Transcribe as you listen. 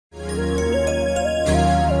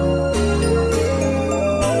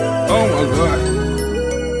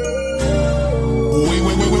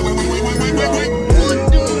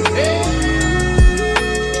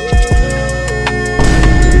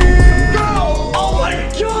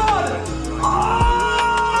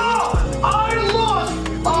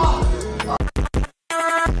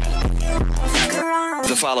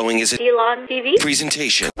is a Delon TV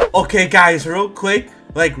presentation. Okay guys, real quick,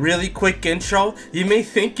 really quick intro. You may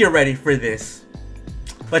think you're ready for this,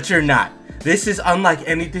 but you're not. This is unlike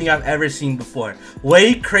anything I've ever seen before.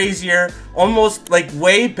 Way crazier, almost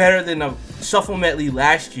way better than a Shuffle Medley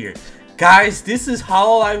last year. Guys, this is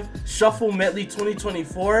HOLOLIVE Shuffle Medley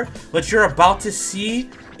 2024. What you're about to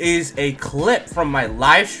see is a clip from my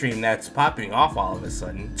live stream that's popping off all of a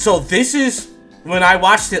sudden. So this is when I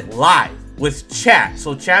watched it live with chat.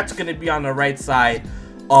 So chat's gonna be on the right side.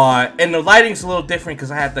 And the lighting's a little different because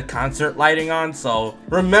I have the concert lighting on. So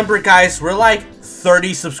remember guys, we're like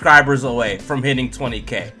 30 subscribers away from hitting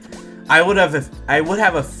 20k. I would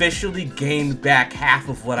have officially gained back half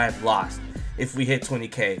of what I've lost if we hit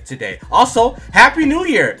 20k today. Also, Happy New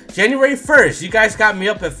Year! January 1st. You guys got me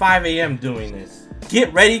up at 5 AM doing this.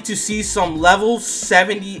 Get ready to see some level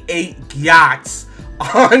 78 gyatts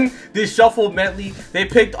on this Shuffle Medley. They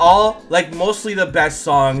picked all, mostly the best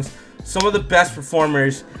songs, some of the best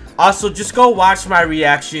performers. Also, just go watch my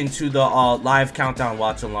reaction to the live countdown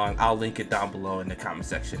watch along. I'll link it down below in the comment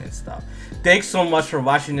section and stuff. Thanks so much for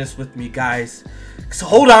watching this with me, guys. So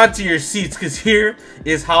hold on to your seats, because here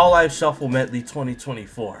is HOLOLIVE Shuffle Medley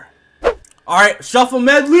 2024. Alright, Shuffle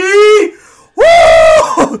Medley!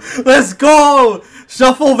 Woo! Let's go!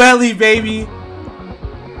 Shuffle Medley, baby!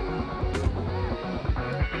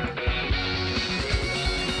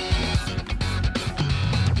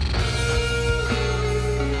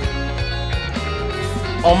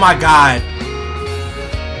 Oh my god.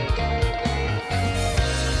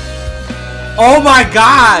 Oh my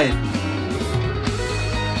god.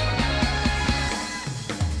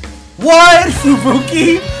 What?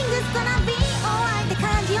 Fubuki?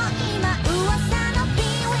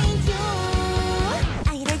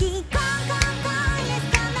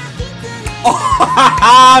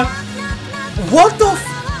 What the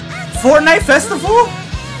Fortnite Festival?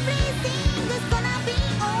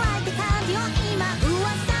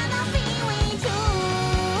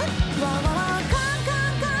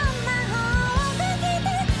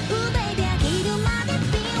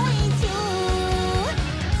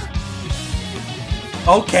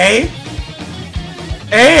 Okay.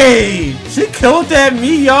 Hey, she killed that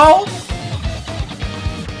me, yo.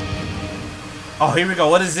 Oh, here we go.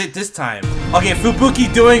 What is it this time? Okay,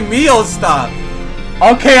 Fubuki doing Mio stuff.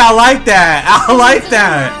 Okay, I like that. I like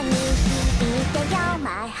that.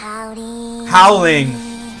 Howling.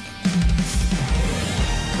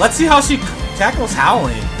 Let's see how she tackles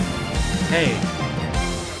howling. Hey.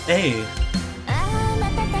 Hey.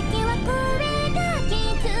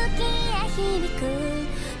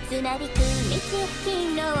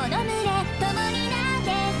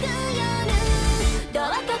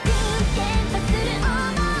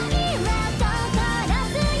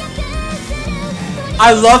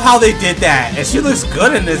 I love how they did that, and she looks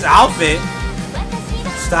good in this outfit.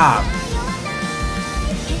 Stop.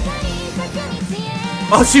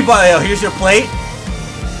 Oh, she bought it. Oh, here's your plate.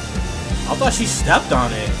 I thought she stepped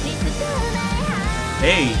on it.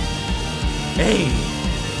 Hey. Hey.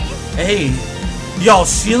 Hey. Yo,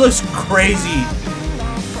 she looks crazy.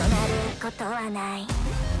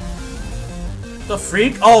 The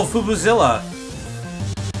freak? Oh, Fubuzilla.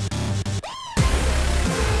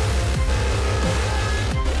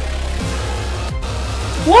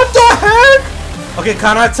 What the heck? Okay,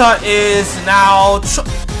 Kanata is now.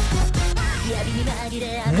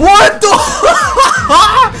 What the?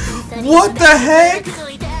 What the heck?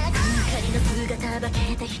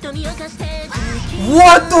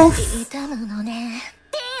 What the?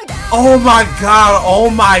 Oh my god! Oh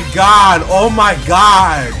my god! Oh my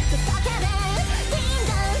god!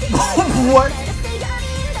 What?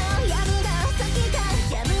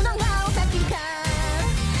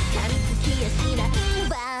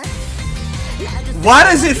 Why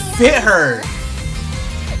does it fit her?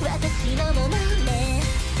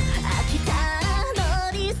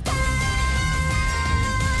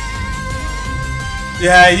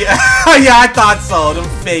 Yeah, yeah, I thought so. Them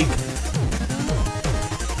fake.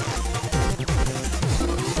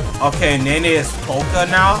 Okay, Nene is polka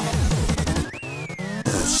now.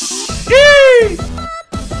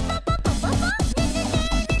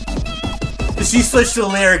 She switched the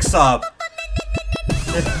lyrics up.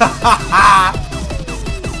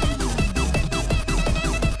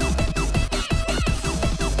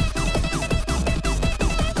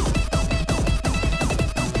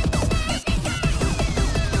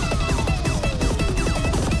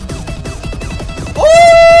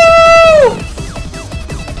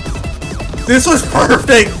 This was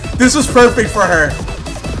perfect. This was perfect for her.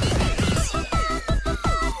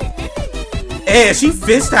 Hey, she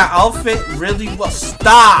fits that outfit really well.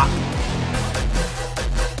 Stop.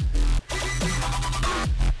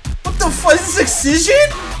 this excision?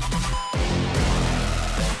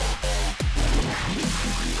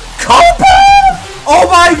 Kobo! Oh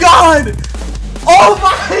my god! Oh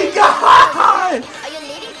my god!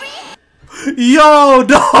 Yo,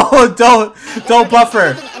 no, don't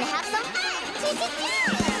buffer.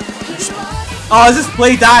 Oh, just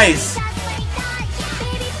play dice.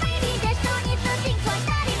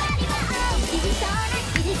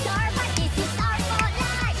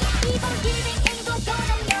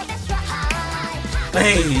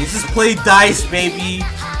 Hey, just play dice, baby.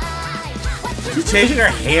 She's changing her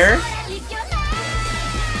hair?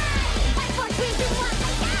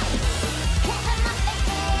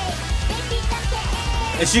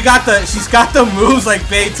 And she's got the moves like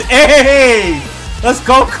Bates. Hey! Let's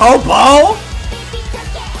go, Kobo!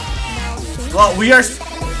 Well, we are... Okay!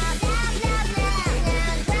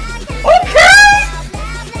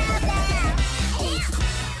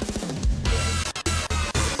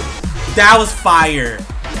 That was fire.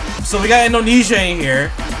 So we got Indonesia in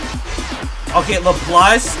here. Okay, the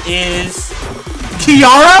plus is...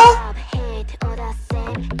 Kiara?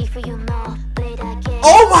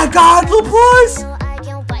 Oh my god, the plus!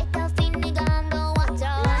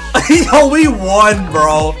 Yo, we won,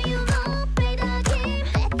 bro.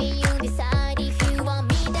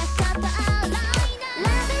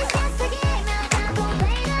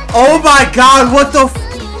 Oh my god, what the f—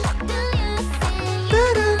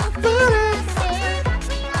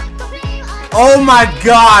 Oh my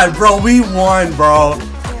god, bro, we won, bro.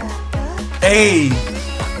 Hey.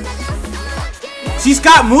 She's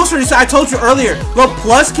got moves for this. I told you earlier. Look,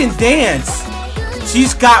 Plus can dance.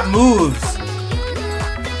 She's got moves.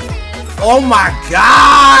 Oh my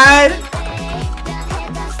god.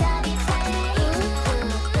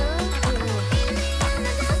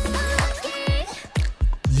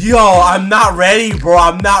 Yo, I'm not ready, bro.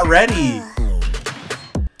 I'm not ready.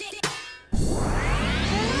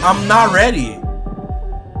 I'm not ready.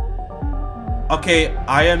 Okay,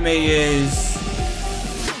 IMA is...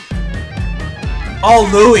 Oh,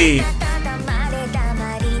 Louis.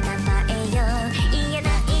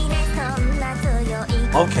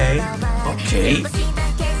 Okay. Okay.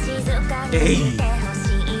 Hey.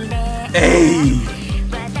 Hey.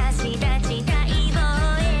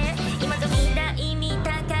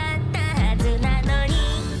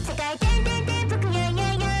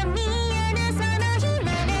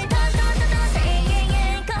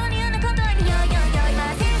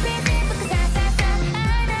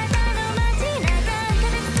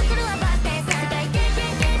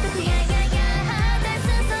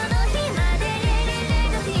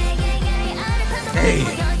 Hey,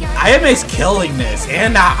 IMA's killing this,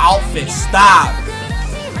 and that outfit, stop.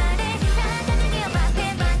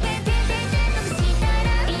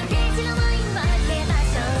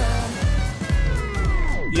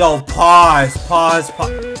 Yo, pause.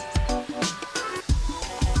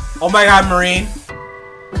 Oh my god, Marine.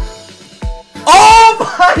 Oh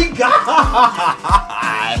my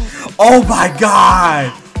god! Oh my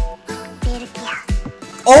god!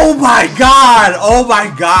 Oh my god! Oh my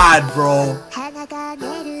god, bro.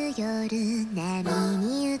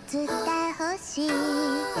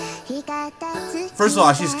 First of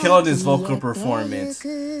all, she's killing this vocal performance.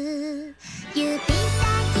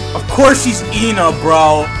 Of course she's Ina,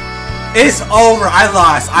 bro. It's over. I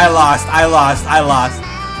lost,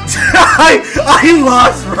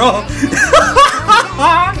 bro.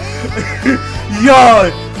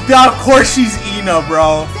 Yo, of course she's Ina,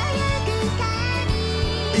 bro.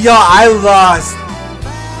 Yo, I lost.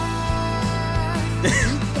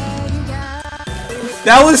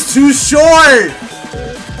 That was too short.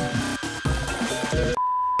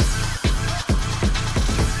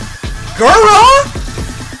 Gura?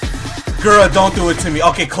 Gura, don't do it to me.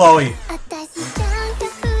 Okay, Chloe.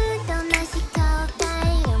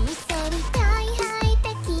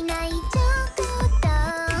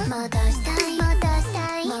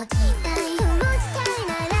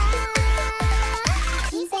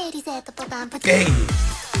 Hey.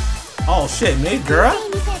 Oh shit, made Gura?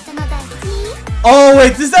 Oh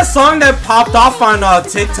wait, this is that song that popped off on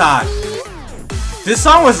TikTok. This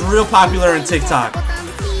song was real popular on TikTok.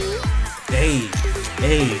 Hey.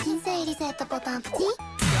 Hey.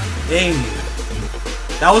 Hey.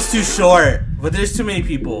 That was too short, but there's too many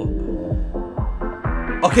people.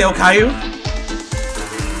 Okay, Okayu.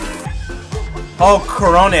 Oh,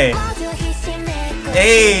 Korone.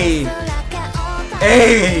 Hey.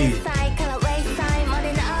 Hey.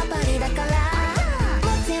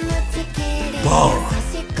 Whoa.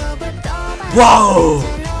 Whoa.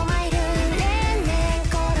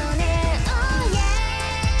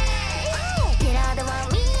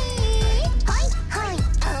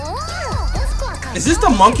 Is this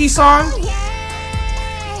the monkey song?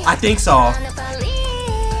 I think so.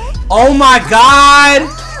 Oh my god!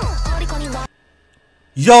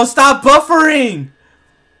 Yo, stop buffering!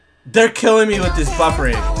 They're killing me with this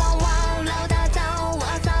buffering.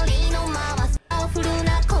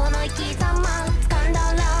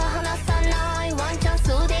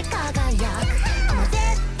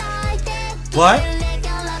 What?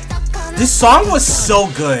 This song was so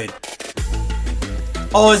good.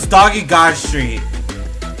 Oh, it's Doggy God Street.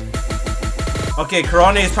 Okay,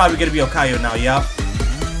 Korone is probably gonna be Okayo now. Yup.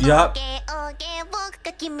 Yup.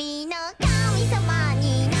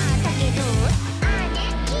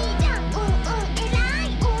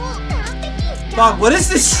 Dog, what is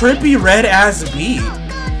this trippy red ass beat?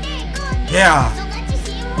 Yeah.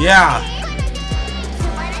 Yeah.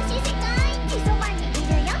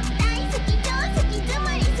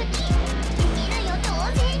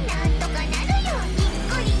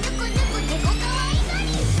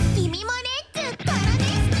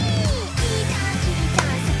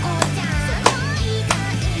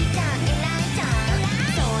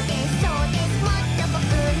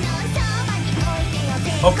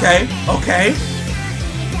 Okay, okay.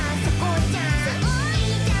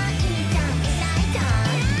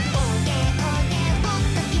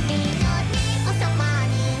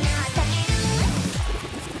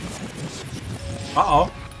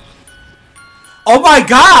 Uh-oh. Oh my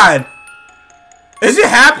god! Is it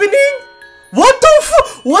happening? What the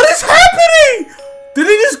fuck? What is happening? Did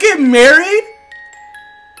they just get married?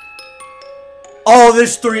 Oh,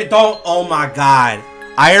 there's three. Don't. Oh my god.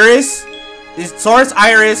 Iris? Is Source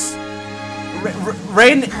Iris?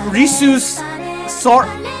 Rain Risu's Sor.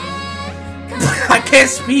 I can't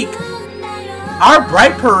speak. Our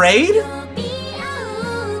Bright Parade?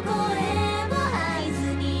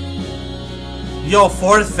 Yo,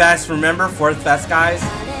 Fourth Fest. Remember Fourth Fest, guys?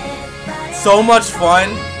 So much fun.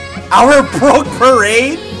 Our Broke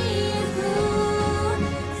Parade?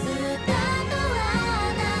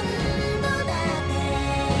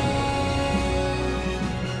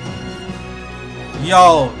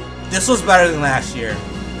 Yo, this was better than last year.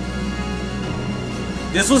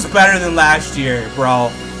 This was better than last year,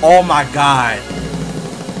 bro. Oh my god.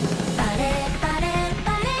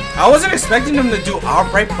 I wasn't expecting them to do Our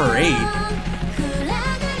Bright Parade.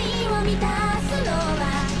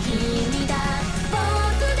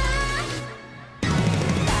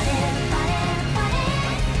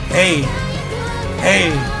 Hey.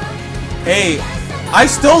 Hey. Hey. I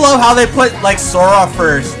still love how they put, like, Sora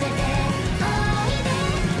first.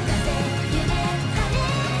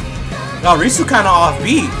 Yo, Risu kind of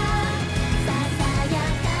offbeat.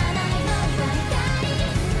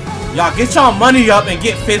 Y'all get y'all money up and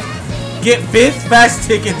get fifth fest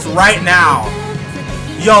tickets right now.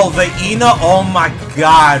 Yo, the Ina, oh my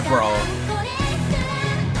god, bro.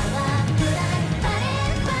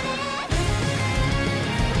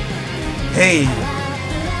 Hey,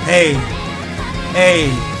 hey,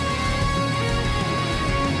 hey.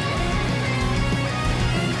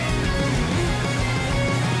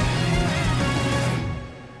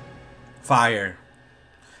 Fire.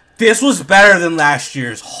 This was better than last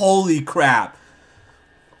year's. Holy crap.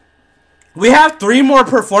 We have 3 more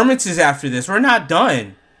performances after this. We're not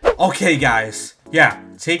done. Okay, guys. Yeah,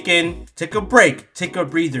 take a break. Take a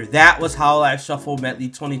breather. That was HOLOLIVE Shuffle Medley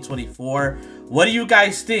 2024. What do you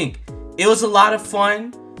guys think? It was a lot of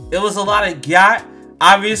fun. It was a lot of GYATT.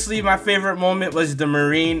 Obviously, my favorite moment was the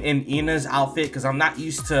Marine in Ina's outfit because I'm not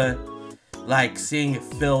used to, like, seeing it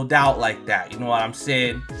filled out like that. You know what I'm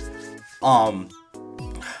saying?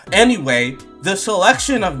 Anyway, the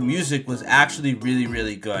selection of music was actually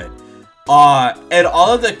really good. And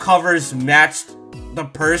all of the covers matched the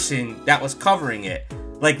person that was covering it.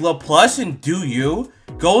 Like, La Plus and Do You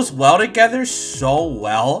goes well together so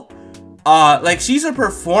well. Like, she's a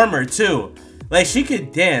performer too. Like, she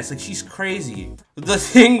could dance. Like, she's crazy. The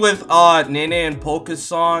thing with Nene and Polka's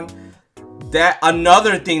song, that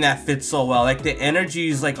another thing that fits so well. Like, the energy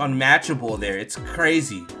is like unmatchable there. It's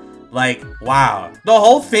crazy. Like, wow. The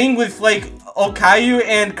whole thing with, like, Okayu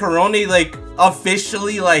and Korone, like,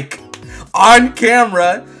 officially, like, on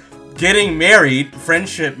camera getting married,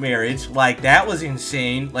 friendship marriage, like, that was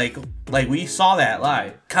insane. Like we saw that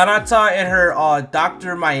live. Kanata and her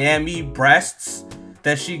Dr. Miami breasts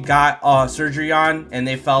that she got surgery on and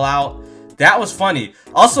they fell out. That was funny.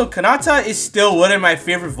 Also, Kanata is still one of my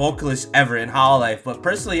favorite vocalists ever in HOLOLIVE, but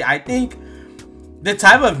personally, I think the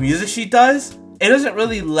type of music she does it doesn't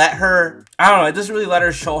really let her, I don't know, it doesn't really let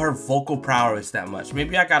her show her vocal prowess that much.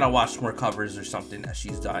 Maybe I gotta watch more covers or something that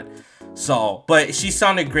she's done. So, but she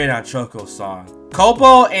sounded great on Choco's song.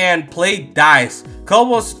 Kobo and Play Dice.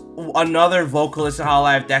 Kobo's another vocalist in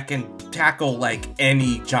HOLOLIVE that can tackle like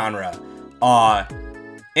any genre.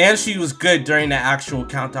 And she was good during the actual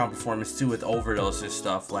countdown performance too with Overdose and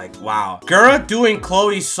stuff. Like, wow. Gura doing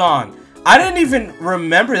Chloe's song. I didn't even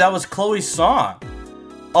remember that was Chloe's song.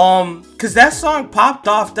 Cause that song popped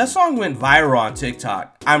off. That song went viral on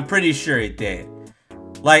TikTok. I'm pretty sure it did.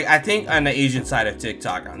 Like, I think on the Asian side of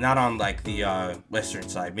TikTok, not on like the Western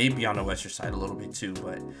side. Maybe on the Western side a little bit too,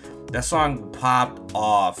 but that song popped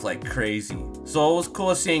off like crazy. So it was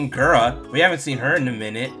cool seeing Gura. We haven't seen her in a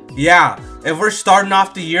minute. Yeah, if we're starting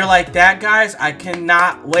off the year like that, guys, I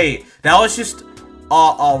cannot wait. That was just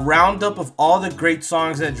a roundup of all the great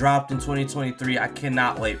songs that dropped in 2023. I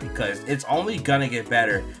cannot wait because it's only gonna get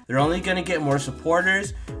better. They're only gonna get more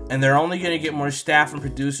supporters, and they're only gonna get more staff and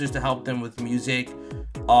producers to help them with music.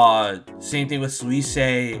 Same thing with Suisse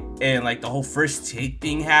and like the whole first take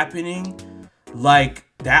thing happening. Like,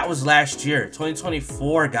 that was last year,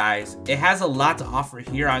 2024, guys. It has a lot to offer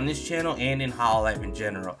here on this channel and in HOLOLIVE in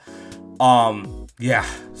general. Yeah,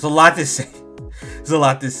 it's a lot to say. There's a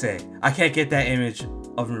lot to say. I can't get that image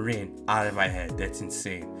of Marine out of my head. That's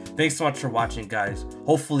insane. Thanks so much for watching, guys.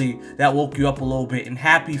 Hopefully that woke you up a little bit. And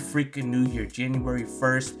happy freaking New Year, January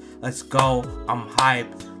 1st. Let's go. I'm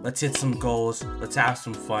hyped. Let's hit some goals. Let's have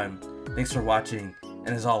some fun. Thanks for watching. And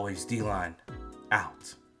as always, D-Line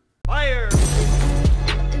out. Fire!